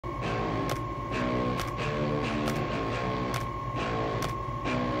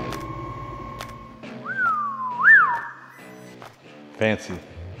Fancy.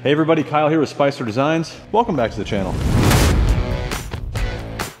 Hey everybody, Kyle here with Spicer Designs. Welcome back to the channel.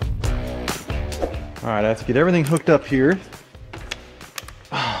 All right, I have to get everything hooked up here.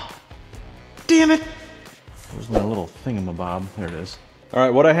 Oh, damn it! Where's my little thingamabob? There it is. All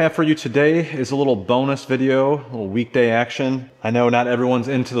right, what I have for you today is a little bonus video, a little weekday action. I know not everyone's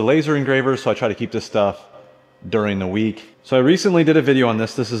into the laser engravers, so I try to keep this stuff during the week. So I recently did a video on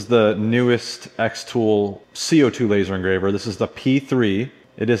this. This is the newest xTool CO2 laser engraver. This is the P3.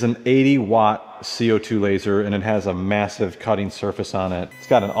 It is an 80-watt CO2 laser, and it has a massive cutting surface on it. It's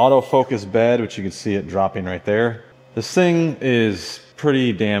got an autofocus bed, which you can see it dropping right there. This thing is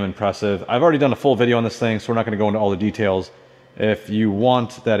pretty damn impressive. I've already done a full video on this thing, so we're not going to go into all the details. If you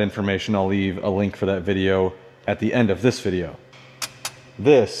want that information, I'll leave a link for that video at the end of this video.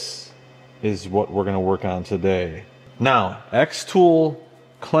 This is what we're going to work on today. Now, xTool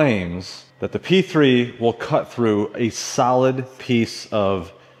claims that the P3 will cut through a solid piece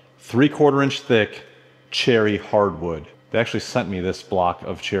of 3/4 inch thick cherry hardwood. They actually sent me this block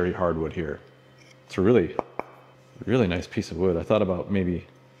of cherry hardwood here. It's a really nice piece of wood. I thought about maybe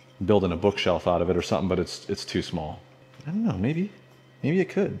building a bookshelf out of it or something, but it's too small. I don't know, maybe it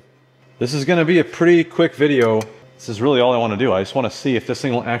could. This is gonna be a pretty quick video. This is really all I wanna do. I just wanna see if this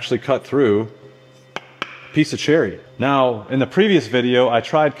thing will actually cut through a piece of cherry. Now, in the previous video, I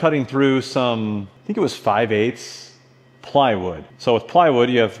tried cutting through some, I think it was 5/8 plywood. So with plywood,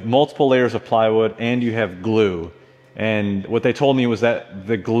 you have multiple layers of plywood and you have glue. And what they told me was that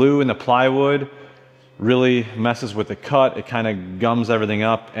the glue in the plywood really messes with the cut. It kind of gums everything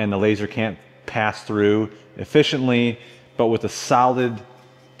up and the laser can't pass through efficiently. But with a solid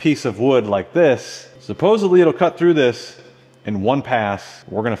piece of wood like this, supposedly it'll cut through this in one pass.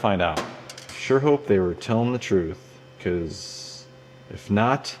 We're gonna find out. Sure hope they were telling the truth, because if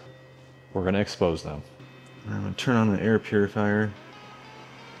not, we're gonna expose them. I'm gonna turn on the air purifier.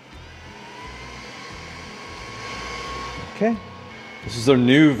 Okay. This is their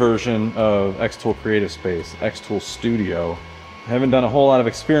new version of xTool Creative Space, xTool Studio. I haven't done a whole lot of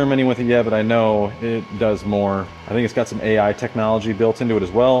experimenting with it yet, but I know it does more. I think it's got some AI technology built into it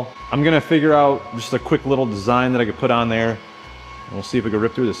as well. I'm gonna figure out just a quick little design that I could put on there, and we'll see if we can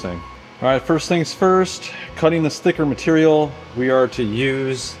rip through this thing. All right, first things first, cutting this thicker material, we are to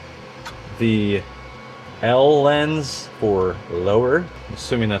use the L lens for lower,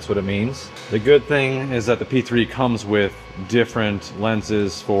 assuming that's what it means. The good thing is that the P3 comes with different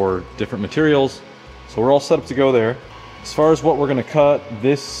lenses for different materials, so we're all set up to go there. As far as what we're gonna cut,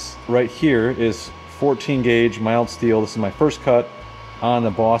 this right here is 14 gauge mild steel. This is my first cut on the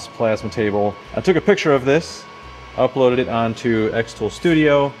Boss plasma table. I took a picture of this, uploaded it onto xTool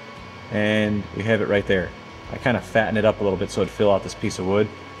Studio, and we have it right there. I kind of fattened it up a little bit so it'd fill out this piece of wood.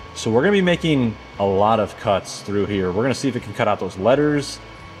 So we're gonna be making a lot of cuts through here. We're gonna see if it can cut out those letters,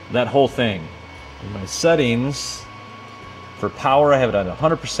 that whole thing. In my settings, for power, I have it at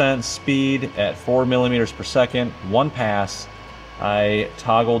 100%, speed at 4 millimeters per second, one pass. I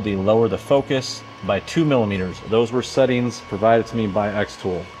toggled the lower the focus by 2 millimeters. Those were settings provided to me by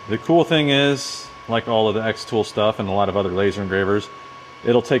xTool. The cool thing is, like all of the xTool stuff and a lot of other laser engravers,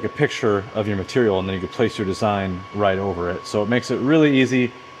 it'll take a picture of your material and then you can place your design right over it. So it makes it really easy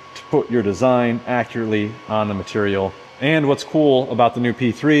to put your design accurately on the material. And what's cool about the new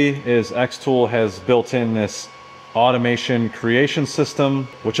P3 is xTool has built in this automation creation system,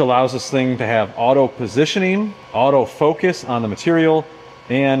 which allows this thing to have auto positioning, auto focus on the material,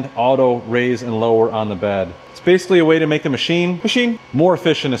 and auto raise and lower on the bed. It's basically a way to make the machine more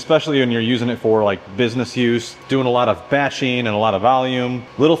efficient, especially when you're using it for like business use, doing a lot of batching and a lot of volume.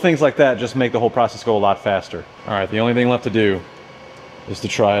 Little things like that just make the whole process go a lot faster. All right, the only thing left to do is to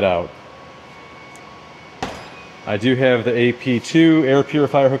try it out. I do have the AP2 air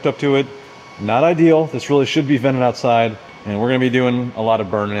purifier hooked up to it. Not ideal. This really should be vented outside, and we're gonna be doing a lot of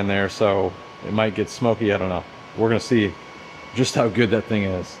burning in there, so it might get smoky. I don't know. We're gonna see just how good that thing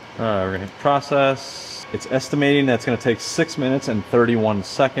is. All right, we're gonna hit process. It's estimating that it's gonna take 6 minutes and 31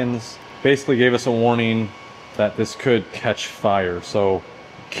 seconds. Basically gave us a warning that this could catch fire, so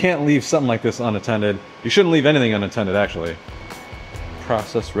can't leave something like this unattended. You shouldn't leave anything unattended, actually.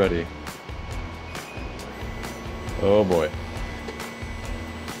 Process ready. Oh boy.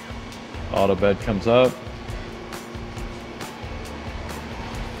 Auto bed comes up.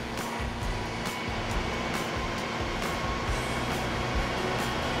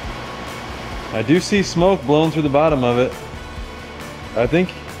 I do see smoke blowing through the bottom of it. I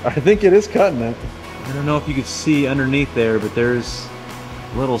think it is cutting it. I don't know if you can see underneath there, but there's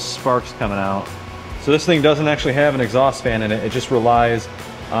little sparks coming out. So this thing doesn't actually have an exhaust fan in it. It just relies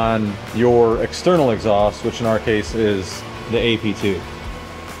on your external exhaust, which in our case is the AP2.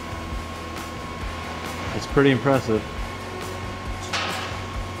 It's pretty impressive.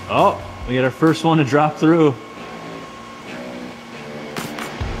 Oh, we got our first one to drop through.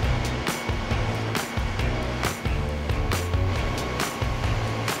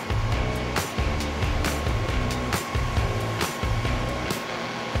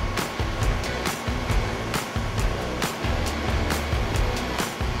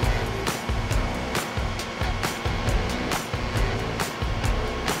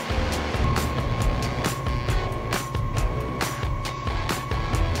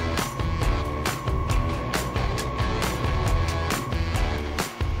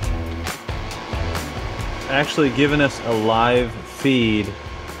 Actually giving us a live feed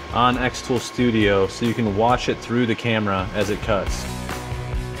on xTool Studio so you can watch it through the camera as it cuts.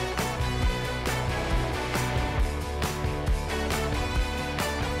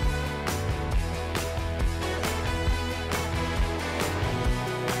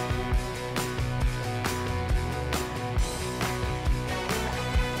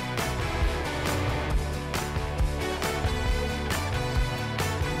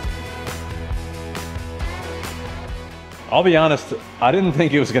 I'll be honest, I didn't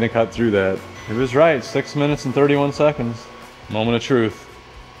think it was going to cut through that. It was right, 6 minutes and 31 seconds. Moment of truth.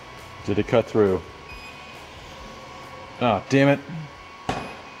 Did it cut through? Oh, damn it.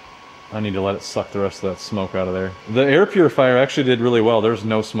 I need to let it suck the rest of that smoke out of there. The air purifier actually did really well. There's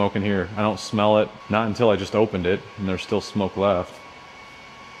no smoke in here. I don't smell it, not until I just opened it, and there's still smoke left.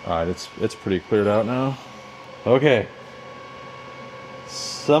 All right, it's pretty cleared out now. Okay.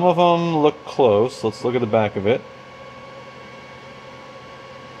 Some of them look close. Let's look at the back of it.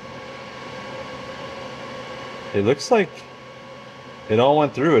 It looks like it all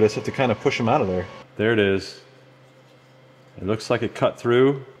went through. I just have to kind of push them out of there. There it is. It looks like it cut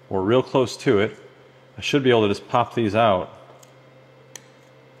through. We're real close to it. I should be able to just pop these out.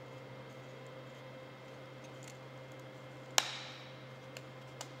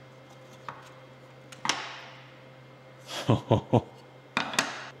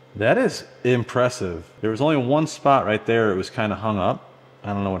 That is impressive. There was only one spot right there. It was kind of hung up.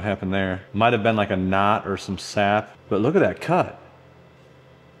 I don't know what happened there. Might have been like a knot or some sap, but look at that cut.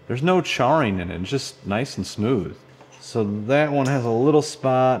 There's no charring in it, it's just nice and smooth. So that one has a little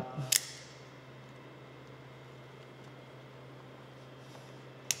spot.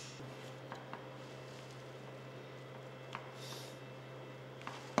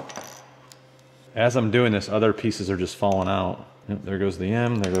 As I'm doing this, other pieces are just falling out. Yep, there goes the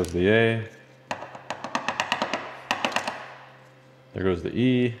M, there goes the A. There goes the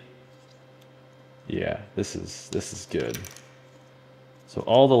E. Yeah, this is good. So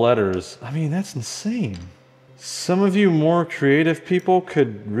all the letters, I mean, that's insane. Some of you more creative people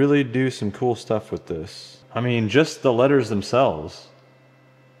could really do some cool stuff with this. I mean, just the letters themselves.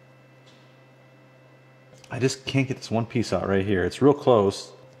 I just can't get this one piece out right here. It's real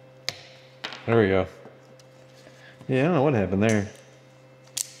close. There we go. Yeah, I don't know what happened there.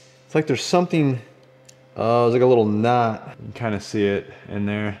 It's like there's something. Oh, it's like a little knot. You can kind of see it in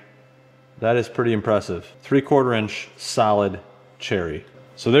there. That is pretty impressive. 3/4 inch solid cherry.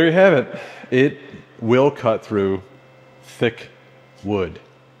 So there you have it. It will cut through thick wood.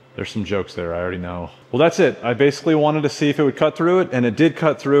 There's some jokes there, I already know. Well, that's it. I basically wanted to see if it would cut through it, and it did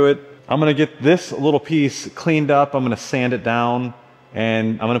cut through it. I'm gonna get this little piece cleaned up. I'm gonna sand it down,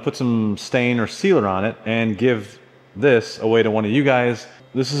 and I'm gonna put some stain or sealer on it and give this away to one of you guys.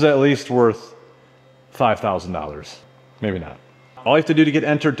 This is at least worth $5,000. Maybe not. All you have to do to get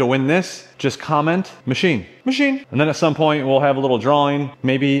entered to win this, just comment machine. And then at some point we'll have a little drawing,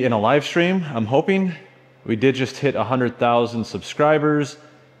 maybe in a live stream, I'm hoping. We did just hit 100,000 subscribers.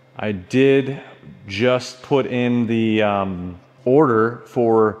 I did just put in the order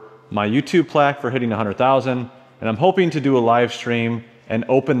for my YouTube plaque for hitting 100,000, and I'm hoping to do a live stream and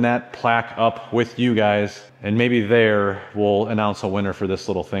open that plaque up with you guys, and maybe there we'll announce a winner for this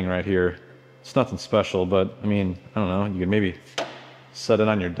little thing right here. It's nothing special, but I mean, I don't know, you could maybe set it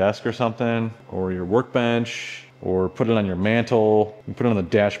on your desk or something, or your workbench, or put it on your mantle. You can put it on the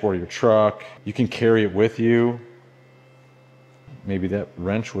dashboard of your truck. You can carry it with you. Maybe that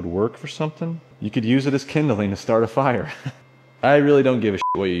wrench would work for something. You could use it as kindling to start a fire. I really don't give a shit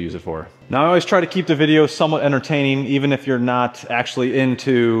what you use it for. Now I always try to keep the videos somewhat entertaining, even if you're not actually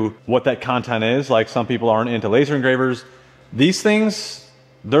into what that content is. Like some people aren't into laser engravers. These things,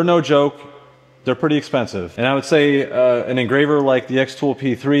 they're no joke. They're pretty expensive. And I would say an engraver like the xTool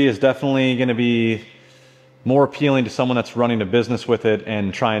P3 is definitely gonna be more appealing to someone that's running a business with it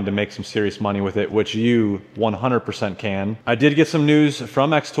and trying to make some serious money with it, which you 100% can. I did get some news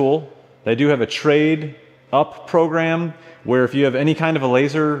from xTool. They do have a trade up program where if you have any kind of a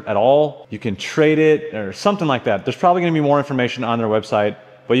laser at all, you can trade it or something like that. There's probably gonna be more information on their website,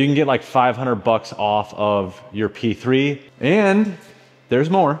 but you can get like 500 bucks off of your P3. And there's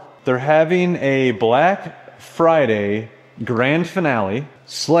more. They're having a Black Friday grand finale /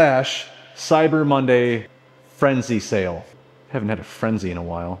 Cyber Monday frenzy sale. Haven't had a frenzy in a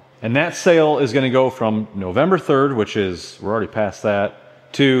while. And that sale is gonna go from November 3rd, which is, we're already past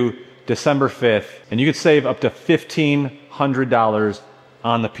that, to December 5th. And you could save up to $1,500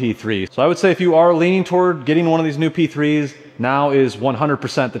 on the P3. So I would say if you are leaning toward getting one of these new P3s, now is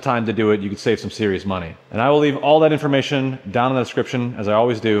 100% the time to do it. You could save some serious money. And I will leave all that information down in the description, as I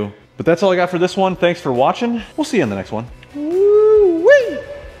always do. But that's all I got for this one. Thanks for watching. We'll see you in the next one. Woo-wee!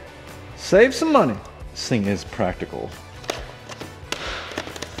 Save some money. This thing is practical.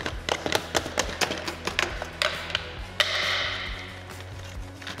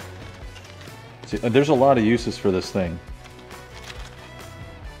 See, there's a lot of uses for this thing.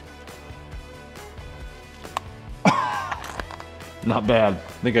 Not bad. I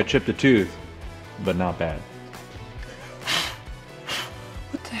think I chipped a tooth, but not bad.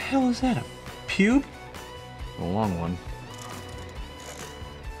 What the hell is that? A pube? A long one.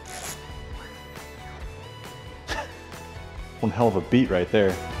 One hell of a beat right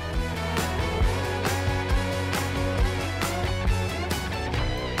there.